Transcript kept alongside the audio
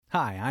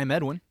Hi, I'm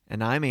Edwin.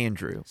 And I'm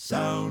Andrew.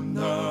 Sound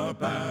the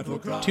battle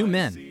cry. 2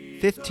 men,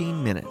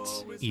 15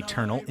 minutes.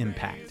 eternal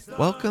impact.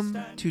 Welcome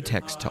to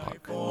Text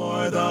Talk.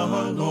 For the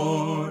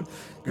Lord,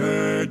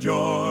 gird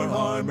your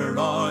armor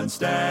on,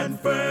 stand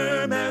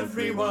firm,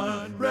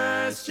 everyone.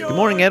 Rest your Good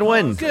morning,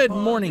 Edwin. Good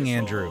morning,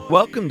 Andrew.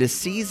 Welcome to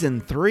Season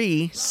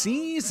 3.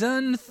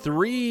 Season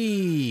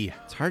 3.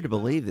 It's hard to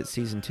believe that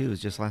Season 2 was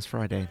just last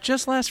Friday.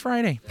 Just last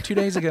Friday, 2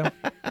 days ago.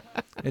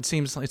 It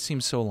seems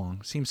so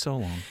long.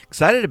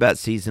 Excited about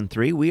Season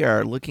 3. We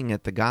are looking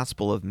at the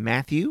Gospel of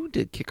Matthew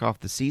to kick off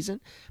the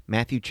season.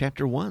 Matthew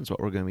chapter 1 is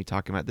what we're going to be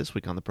talking about this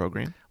week on the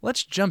program.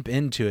 Let's jump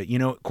into it. You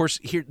know, of course,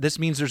 here this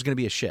means there's going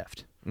to be a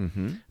shift.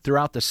 Mm-hmm.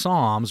 Throughout the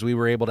Psalms, we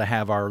were able to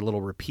have our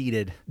little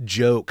repeated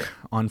joke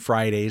on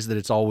Fridays that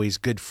it's always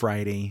Good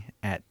Friday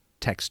at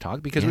Text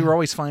Talk because we were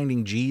always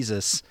finding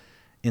Jesus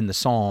in the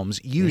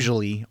Psalms,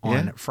 usually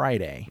on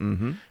Friday.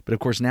 Mm-hmm. But of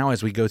course, now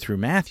as we go through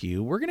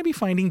Matthew, we're going to be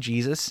finding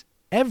Jesus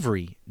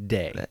every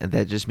day.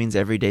 That just means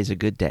every day's a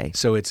good day.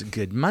 So it's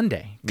Good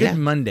Monday. Good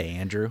Monday,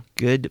 Andrew.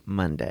 Good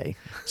Monday.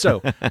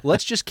 So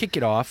let's just kick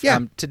it off. Yeah.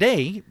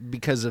 Today,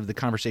 because of the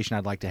conversation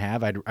I'd like to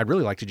have, I'd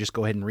really like to just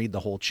go ahead and read the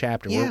whole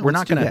chapter. Yeah, we're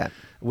not let's do going to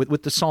that.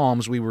 with the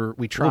Psalms.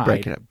 We tried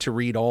break it up. to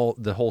read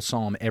the whole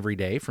Psalm every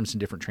day from some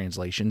different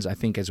translations. I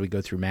think as we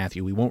go through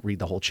Matthew, we won't read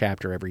the whole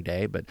chapter every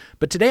day, but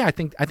today I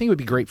think it would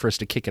be great for us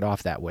to kick it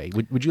off that way.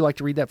 Would you like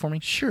to read that for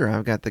me? Sure,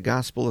 I've got the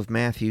Gospel of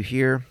Matthew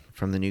here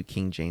from the New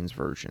King James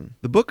Version.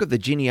 The book of the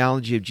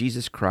genealogy of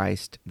Jesus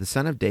Christ, the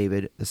son of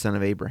David, the son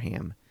of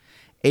Abraham.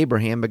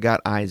 Abraham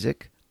begot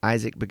Isaac,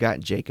 Isaac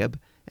begot Jacob,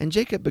 and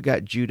Jacob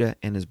begot Judah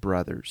and his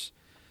brothers.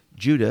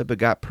 Judah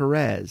begot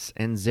Perez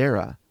and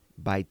Zerah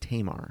by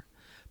Tamar.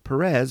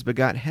 Perez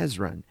begot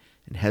Hezron,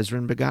 and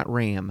Hezron begot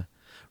Ram.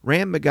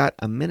 Ram begot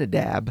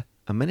Amminadab,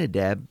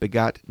 Amminadab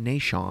begot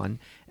Nahshon,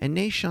 and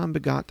Nahshon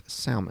begot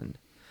Salmon.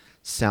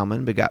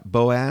 Salmon begot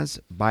Boaz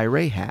by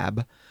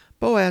Rahab.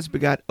 Boaz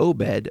begot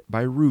Obed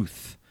by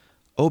Ruth.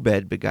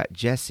 Obed begot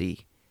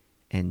Jesse,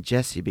 and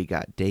Jesse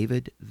begot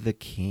David the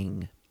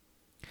king.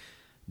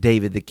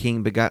 David the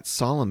king begot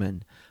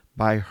Solomon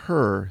by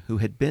her who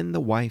had been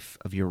the wife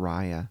of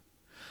Uriah.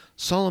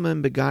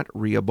 Solomon begot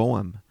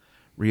Rehoboam.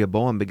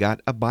 Rehoboam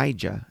begot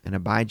Abijah, and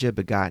Abijah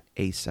begot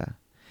Asa.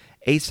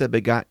 Asa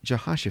begot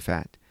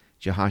Jehoshaphat.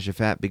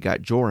 Jehoshaphat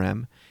begot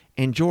Joram,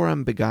 and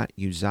Joram begot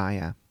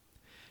Uzziah.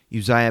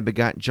 Uzziah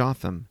begot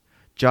Jotham.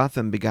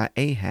 Jotham begot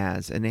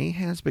Ahaz, and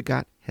Ahaz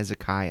begot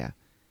Hezekiah.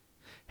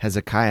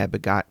 Hezekiah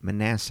begot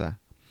Manasseh.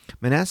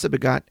 Manasseh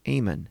begot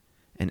Amon,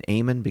 and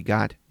Amon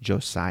begot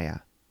Josiah.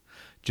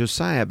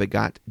 Josiah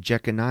begot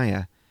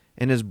Jeconiah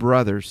and his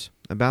brothers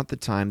about the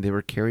time they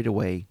were carried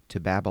away to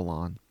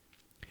Babylon.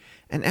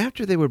 And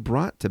after they were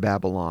brought to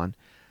Babylon,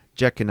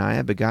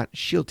 Jeconiah begot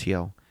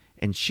Shealtiel,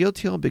 and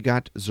Shealtiel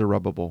begot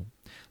Zerubbabel.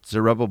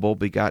 Zerubbabel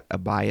begot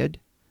Abiad.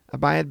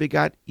 Abiad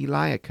begot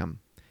Eliakim,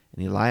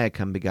 and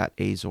Eliakim begot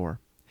Azor.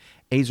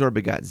 Azor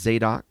begot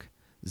Zadok.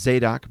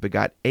 Zadok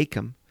begot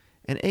Achim,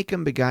 and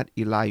Achim begot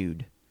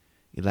Eliud.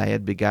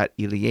 Eliud begot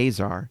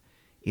Eleazar.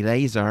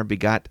 Eleazar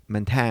begot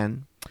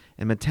Matan,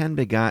 and Matan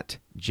begot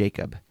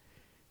Jacob.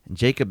 And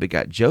Jacob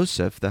begot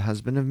Joseph, the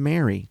husband of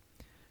Mary,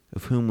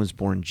 of whom was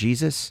born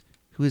Jesus,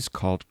 who is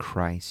called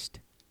Christ.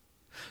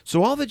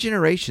 So all the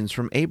generations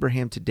from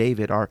Abraham to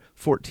David are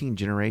 14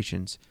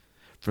 generations.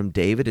 From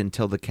David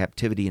until the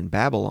captivity in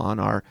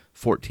Babylon are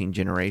 14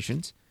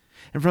 generations.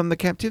 And from the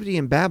captivity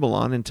in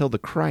Babylon until the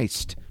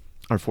Christ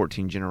are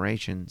 14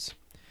 generations.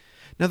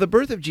 Now the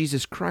birth of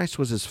Jesus Christ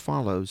was as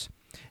follows.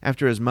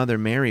 After his mother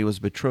Mary was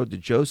betrothed to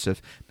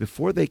Joseph,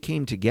 before they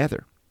came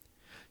together,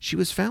 she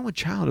was found with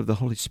child of the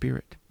Holy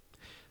Spirit.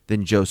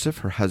 Then Joseph,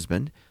 her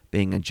husband,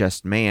 being a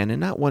just man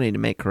and not wanting to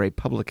make her a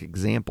public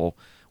example,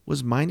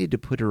 was minded to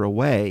put her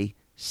away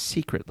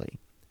secretly.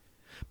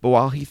 But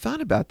while he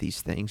thought about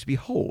these things,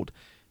 behold,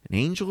 an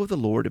angel of the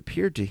Lord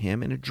appeared to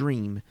him in a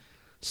dream,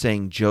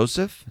 saying,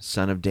 Joseph,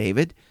 son of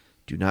David,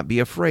 do not be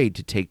afraid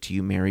to take to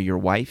you Mary your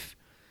wife,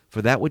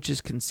 for that which is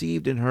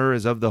conceived in her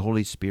is of the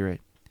Holy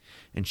Spirit.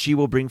 And she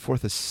will bring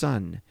forth a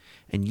son,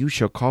 and you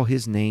shall call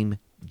his name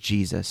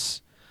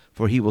Jesus,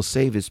 for he will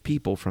save his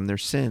people from their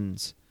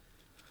sins.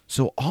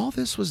 So all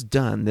this was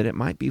done that it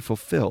might be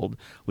fulfilled,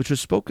 which was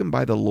spoken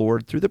by the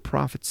Lord through the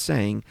prophet,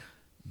 saying,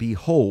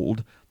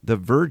 Behold, the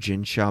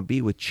virgin shall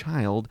be with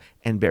child,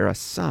 and bear a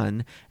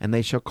son, and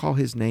they shall call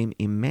his name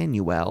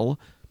Emmanuel,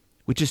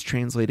 which is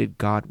translated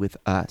God with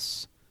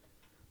us.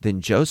 Then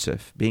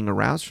Joseph, being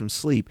aroused from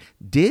sleep,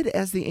 did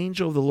as the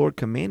angel of the Lord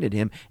commanded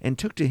him, and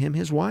took to him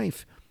his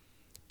wife,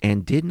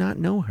 and did not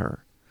know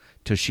her,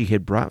 till she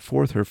had brought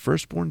forth her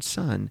firstborn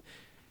son,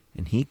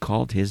 and he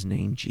called his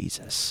name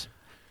Jesus.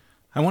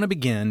 I want to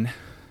begin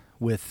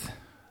with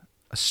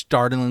a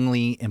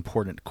startlingly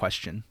important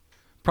question,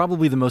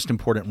 probably the most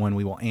important one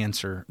we will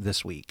answer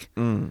this week.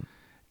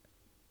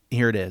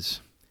 Here it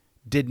is.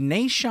 Did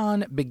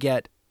Nahshon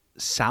beget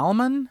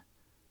Salmon,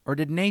 or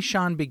did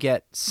Nahshon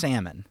beget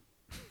Salmon?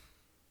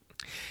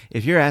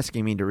 If you're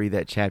asking me to read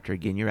that chapter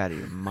again, you're out of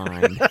your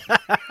mind.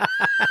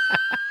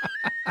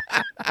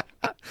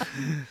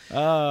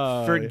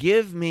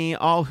 Forgive me,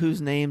 all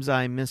whose names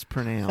I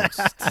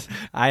mispronounced.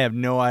 I have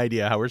no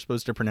idea how we're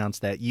supposed to pronounce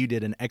that. You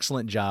did an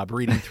excellent job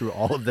reading through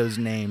all of those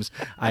names.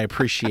 I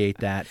appreciate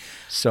that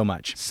so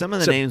much. Some of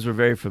the names were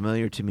very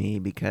familiar to me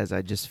because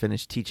I just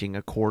finished teaching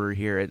a quarter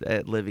here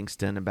at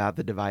Livingston about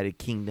the divided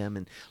kingdom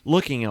and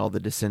looking at all the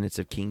descendants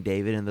of King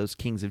David and those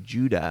kings of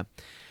Judah.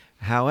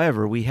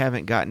 However, we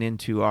haven't gotten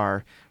into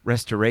our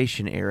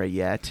restoration era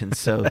yet, and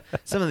so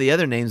some of the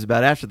other names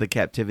about after the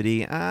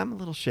captivity, I'm a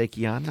little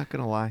shaky on, not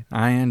going to lie.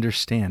 I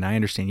understand.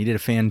 You did a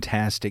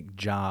fantastic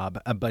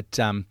job. But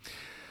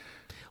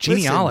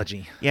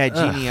genealogy.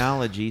 Listen,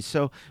 genealogy.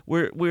 So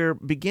we're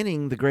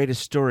beginning the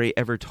greatest story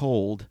ever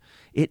told.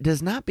 It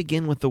does not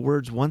begin with the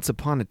words once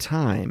upon a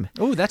time.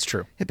 Oh, that's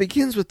true. It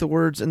begins with the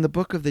words in the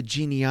book of the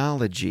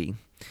genealogy.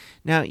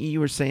 Now, you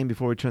were saying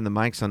before we turned the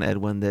mics on,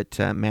 Edwin, that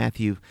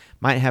Matthew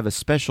might have a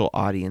special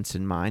audience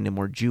in mind, a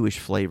more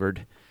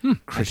Jewish-flavored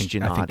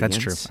Christian audience. I think that's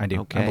true. I do.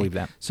 Okay. I believe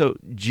that. So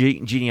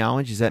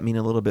genealogy, does that mean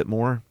a little bit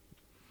more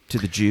to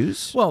the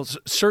Jews? Well,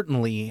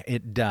 certainly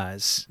it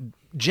does.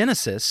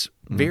 Genesis,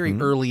 very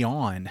early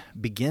on,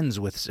 begins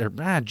with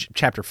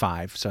chapter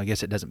 5, so I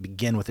guess it doesn't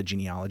begin with a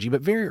genealogy,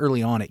 but very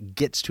early on it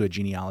gets to a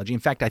genealogy. In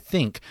fact, I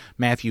think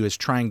Matthew is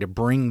trying to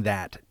bring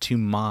that to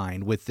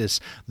mind with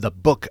the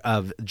book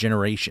of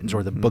generations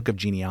or the book of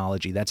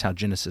genealogy. That's how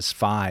Genesis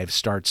 5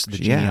 starts the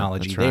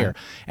genealogy there.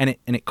 Right.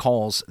 And it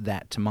calls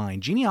that to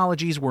mind.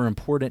 Genealogies were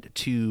important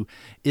to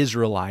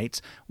Israelites.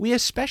 We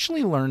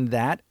especially learned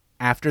that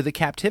after the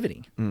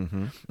captivity.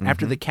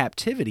 After the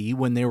captivity,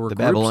 when there were the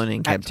groups,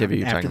 Babylonian captivity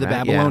you're after talking the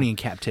about, Babylonian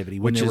captivity,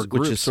 when there were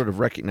groups, which is sort of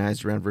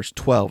recognized around verse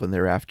 12 and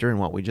thereafter in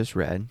what we just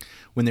read.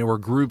 When there were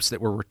groups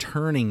that were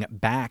returning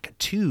back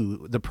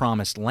to the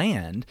promised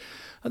land,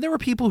 there were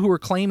people who were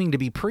claiming to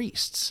be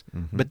priests,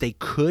 but they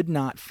could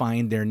not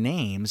find their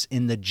names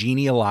in the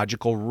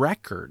genealogical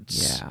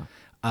records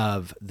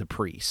of the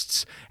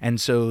priests. And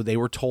so they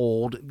were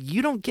told,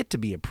 you don't get to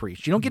be a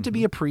priest. You don't get to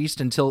be a priest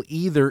until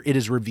either it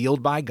is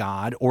revealed by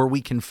God or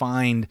we can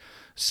find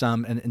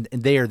some, and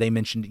there they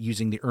mentioned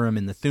using the Urim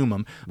and the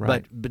Thummim,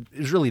 but it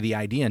was really the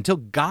idea, until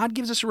God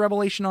gives us a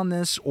revelation on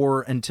this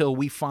or until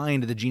we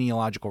find the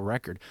genealogical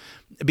record,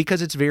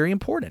 because it's very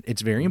important.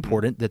 It's very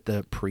important that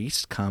the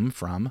priests come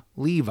from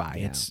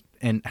Levi.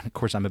 And of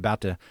course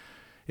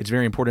it's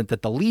very important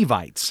that the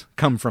Levites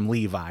come from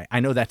Levi. I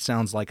know that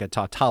sounds like a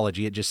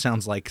tautology. It just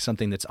sounds like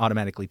something that's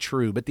automatically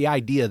true. But the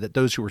idea that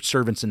those who were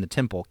servants in the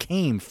temple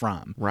came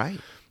from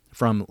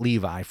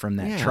Levi, from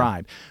that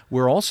tribe.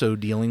 We're also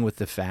dealing with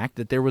the fact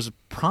that there was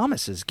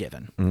promises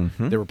given.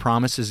 There were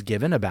promises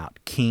given about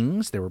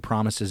kings. There were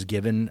promises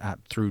given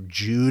through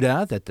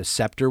Judah, that the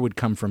scepter would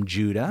come from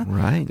Judah.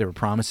 There were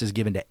promises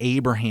given to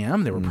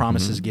Abraham. There were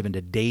promises given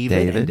to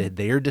David and to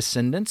their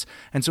descendants.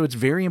 And so it's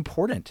very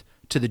important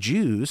to the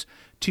Jews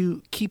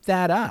to keep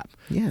that up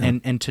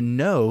and to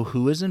know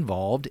who is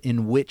involved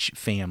in which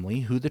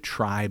family, who the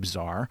tribes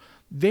are.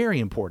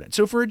 Very important.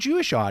 So for a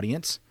Jewish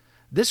audience,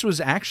 this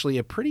was actually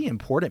a pretty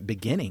important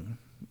beginning.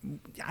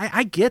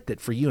 I get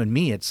that for you and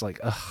me, it's like,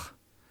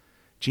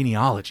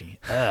 genealogy.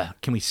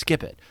 Can we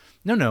skip it?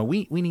 No,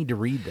 we need to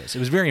read this. It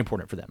was very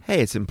important for them. Hey,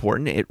 it's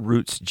important. It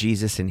roots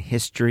Jesus in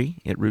history.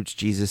 It roots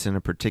Jesus in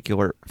a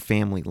particular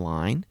family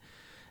line.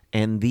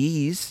 And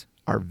these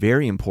are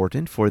very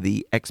important for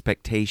the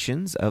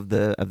expectations of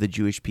the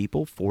Jewish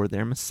people for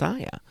their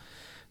Messiah.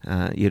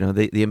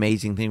 The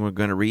amazing thing we're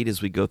going to read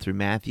as we go through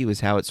Matthew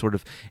is how it sort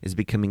of is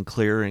becoming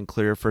clearer and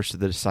clearer, first to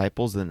the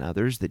disciples, then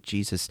others, that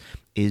Jesus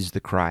is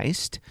the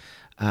Christ.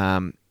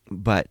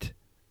 But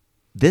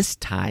this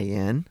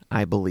tie-in,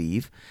 I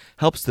believe,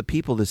 helps the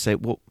people to say,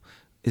 well,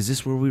 is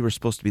this where we were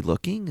supposed to be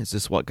looking? Is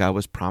this what God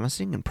was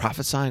promising and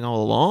prophesying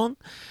all along?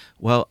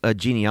 Well, a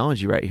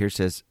genealogy right here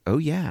says, oh,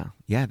 yeah,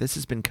 this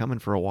has been coming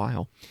for a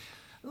while.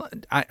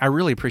 I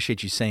really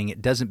appreciate you saying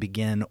it doesn't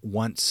begin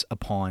once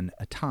upon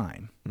a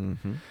time.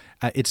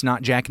 It's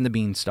not Jack and the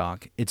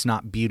Beanstalk. It's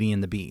not Beauty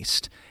and the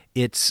Beast.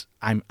 It's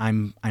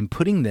I'm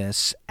putting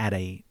this at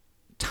a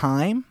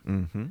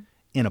time,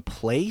 in a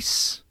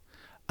place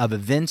of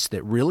events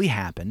that really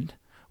happened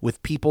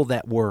with people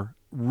that were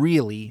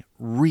really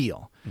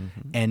real.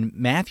 And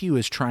Matthew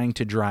is trying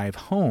to drive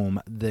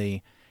home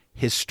the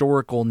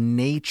historical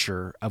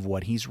nature of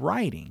what he's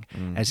writing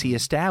as he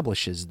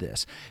establishes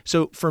this.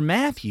 So for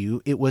Matthew,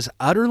 it was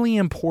utterly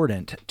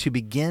important to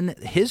begin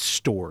his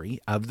story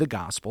of the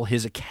gospel,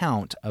 his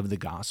account of the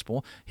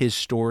gospel, his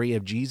story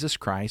of Jesus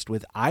Christ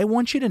with, I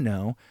want you to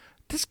know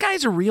this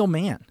guy's a real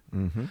man.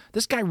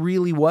 This guy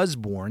really was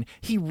born.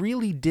 He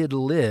really did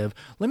live.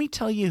 Let me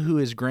tell you who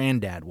his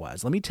granddad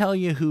was. Let me tell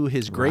you who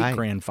his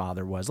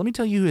great-grandfather was. Let me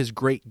tell you who his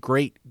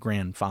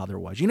great-great-grandfather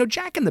was.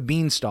 Jack and the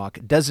Beanstalk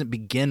doesn't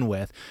begin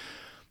with,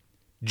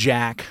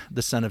 Jack,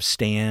 the son of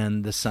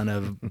Stan, the son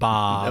of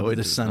Bob, No, it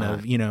the does son not.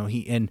 of,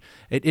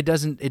 it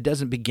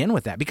doesn't begin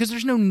with that, because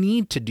there's no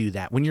need to do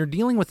that. When you're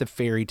dealing with a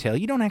fairy tale,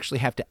 you don't actually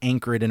have to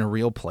anchor it in a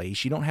real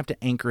place. You don't have to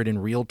anchor it in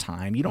real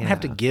time. You don't have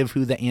to Yeah. give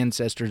who the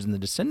ancestors and the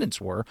descendants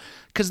were,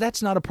 because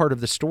that's not a part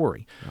of the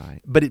story.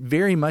 Right. But it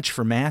very much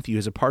for Matthew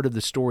is a part of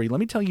the story.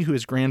 Let me tell you who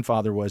his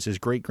grandfather was, his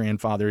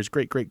great-grandfather, his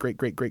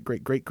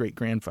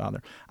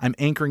great-great-great-great-great-great-great-great-grandfather. I'm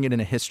anchoring it in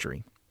a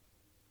history.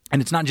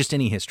 And it's not just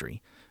any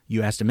history.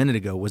 You asked a minute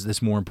ago, was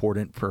this more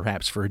important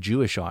perhaps for a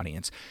Jewish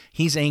audience?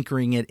 He's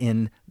anchoring it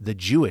in the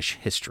Jewish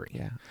history.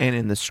 Yeah. And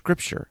in the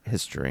scripture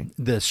history.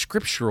 The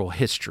scriptural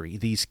history,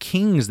 these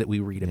kings that we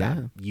read about.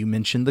 Yeah. You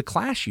mentioned the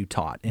clash you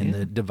taught in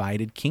the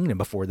divided kingdom.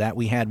 Before that,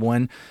 we had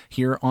one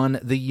here on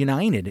the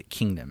United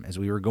Kingdom. As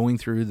we were going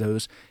through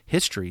those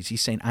histories,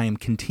 he's saying, I am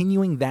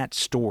continuing that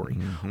story.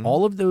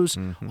 All of those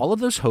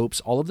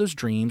hopes, all of those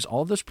dreams,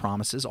 all of those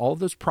promises, all of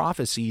those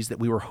prophecies that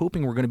we were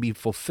hoping were going to be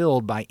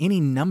fulfilled by any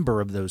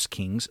number of those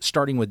kings,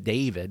 starting with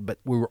David, but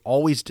we were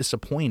always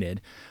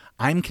disappointed.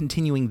 I'm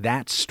continuing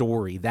that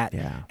story,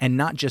 and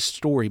not just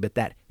story, but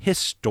that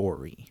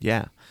history.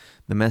 Yeah.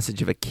 The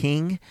message of a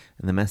king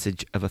and the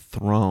message of a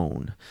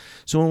throne.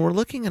 So when we're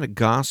looking at a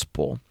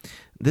gospel,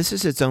 this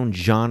is its own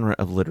genre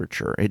of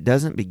literature. It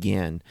doesn't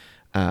begin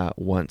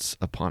once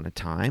upon a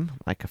time,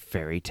 like a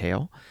fairy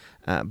tale,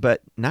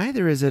 but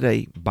neither is it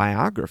a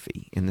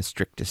biography in the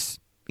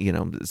strictest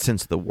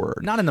sense of the word.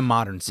 Not in the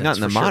modern sense. Not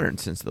in the for sure. modern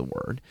sense of the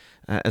word.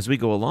 As we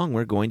go along,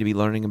 we're going to be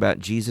learning about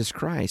Jesus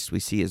Christ.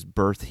 We see his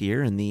birth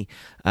here and the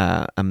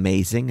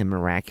amazing and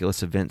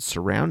miraculous events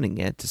surrounding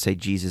it to say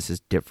Jesus is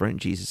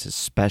different, Jesus is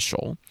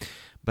special,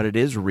 but it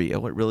is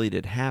real. It really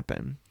did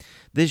happen.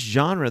 This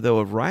genre, though,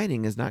 of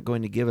writing is not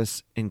going to give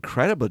us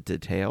incredible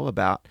detail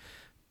about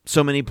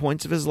so many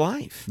points of his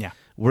life. Yeah.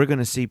 We're going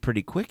to see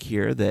pretty quick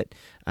here that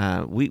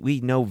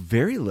we know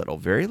very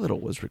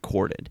little was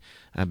recorded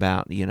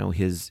about,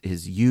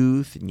 his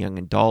youth and young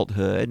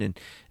adulthood. And,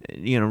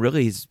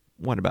 really he's,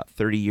 about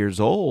 30 years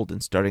old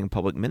and starting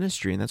public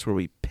ministry. And that's where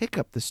we pick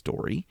up the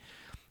story.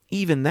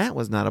 Even that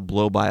was not a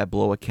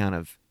blow-by-a-blow account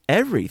of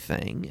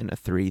everything in a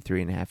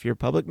 3.5 year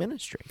public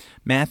ministry.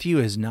 Matthew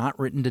is not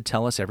written to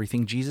tell us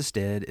everything Jesus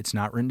did. It's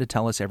not written to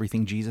tell us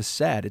everything Jesus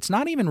said. It's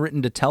not even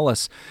written to tell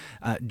us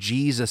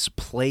Jesus'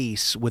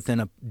 place within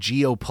a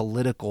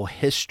geopolitical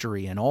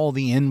history and all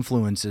the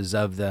influences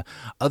of the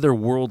other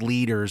world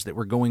leaders that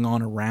were going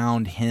on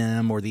around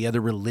him or the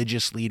other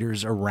religious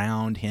leaders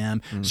around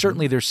him.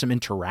 Certainly there's some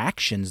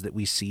interactions that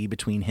we see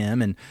between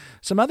him and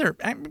some other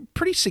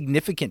pretty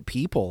significant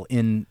people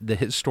in the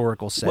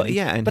historical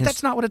setting. But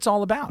that's not what it's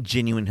all about.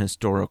 Genuine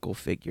historical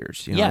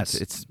figures. Yes.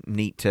 It's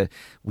neat to,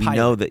 Pilate,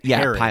 know that,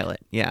 Herod.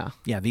 Pilate, yeah.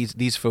 Yeah,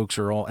 these folks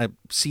are all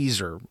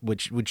Caesar,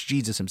 which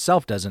Jesus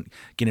himself doesn't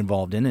get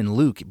involved in, and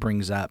Luke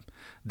brings up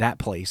that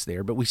place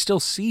there. But we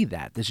still see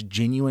this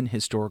genuine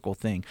historical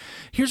thing.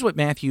 Here's what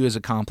Matthew is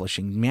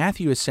accomplishing.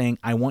 Matthew is saying,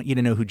 I want you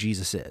to know who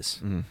Jesus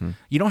is.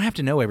 You don't have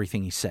to know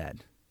everything he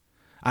said.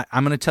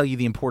 I'm going to tell you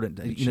the important,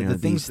 the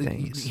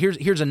things.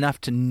 Here's enough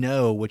to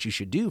know what you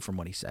should do from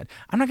what he said.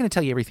 I'm not going to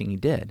tell you everything he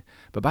did,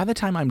 but by the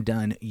time I'm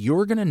done,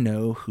 you're going to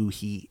know who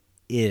he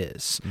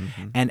is.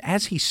 And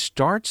as he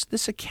starts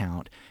this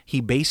account, he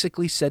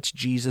basically sets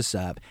Jesus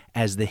up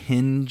as the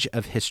hinge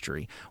of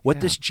history. What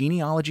this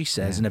genealogy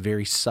says in a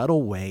very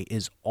subtle way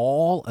is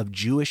all of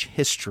Jewish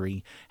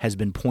history has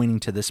been pointing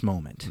to this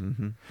moment.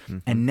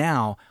 And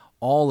now,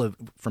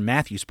 from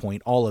Matthew's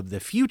point, all of the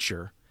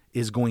future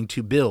is going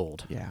to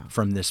build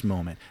from this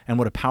moment. And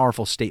what a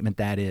powerful statement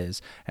that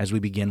is as we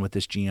begin with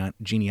this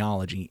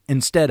genealogy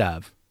instead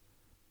of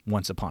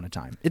once upon a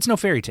time. It's no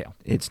fairy tale.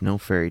 It's no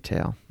fairy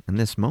tale. And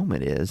this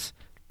moment is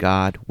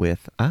God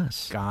with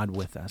us. God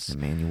with us.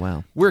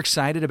 Emmanuel. We're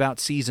excited about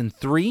Season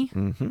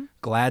 3.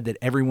 Glad that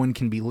everyone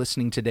can be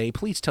listening today.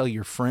 Please tell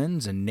your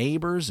friends and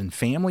neighbors and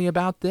family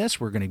about this.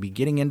 We're going to be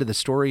getting into the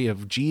story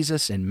of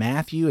Jesus and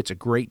Matthew. It's a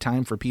great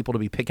time for people to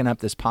be picking up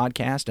this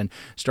podcast and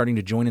starting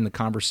to join in the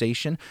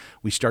conversation.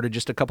 We started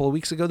just a couple of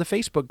weeks ago the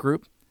Facebook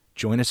group.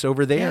 Join us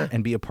over there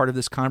and be a part of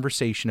this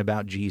conversation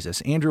about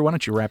Jesus. Andrew, why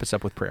don't you wrap us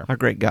up with prayer? Our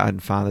great God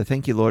and Father,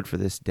 thank you, Lord, for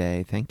this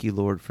day. Thank you,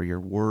 Lord, for your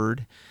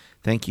word.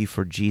 Thank you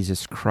for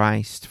Jesus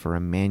Christ, for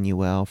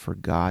Emmanuel, for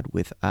God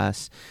with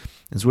us.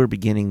 As we're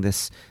beginning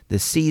this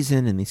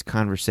season and these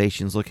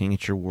conversations, looking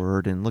at your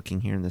word and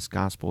looking here in this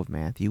Gospel of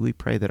Matthew, we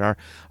pray that our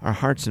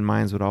hearts and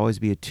minds would always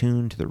be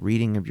attuned to the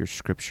reading of your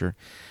Scripture.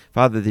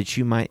 Father, that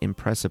you might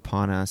impress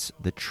upon us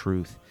the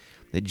truth,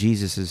 that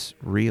Jesus is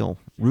real,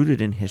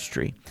 rooted in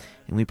history.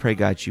 And we pray,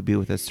 God, you be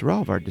with us through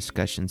all of our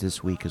discussions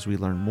this week as we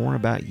learn more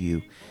about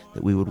you,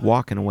 that we would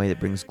walk in a way that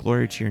brings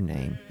glory to your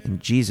name. In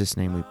Jesus'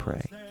 name we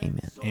pray.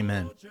 Amen.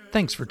 Amen.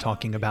 Thanks for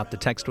talking about the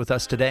text with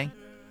us today.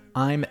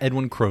 I'm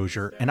Edwin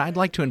Crozier, and I'd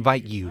like to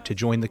invite you to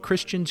join the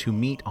Christians who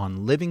meet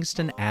on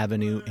Livingston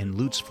Avenue in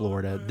Lutz,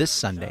 Florida this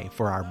Sunday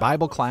for our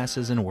Bible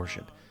classes and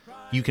worship.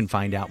 You can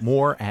find out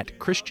more at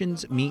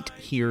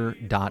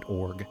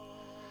christiansmeethere.org.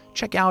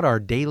 Check out our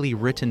daily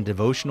written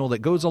devotional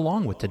that goes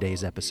along with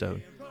today's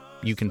episode.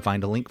 You can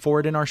find a link for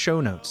it in our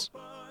show notes.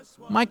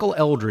 Michael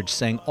Eldridge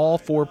sang all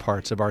 4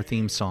 parts of our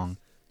theme song.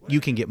 You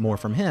can get more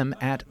from him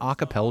at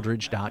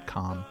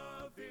acapeldridge.com.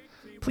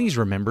 Please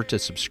remember to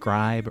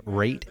subscribe,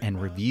 rate, and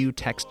review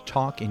Text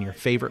Talk in your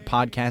favorite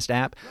podcast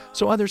app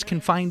so others can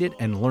find it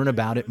and learn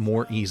about it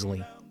more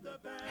easily.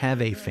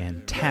 Have a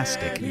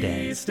fantastic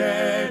day.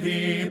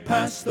 Steady,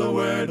 pass the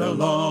word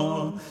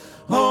along.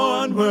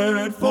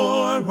 Onward,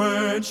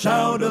 forward,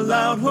 shout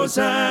aloud,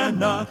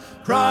 Hosanna.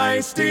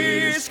 Christ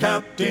is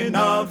captain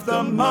of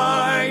the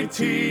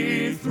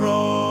mighty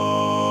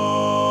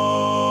throne.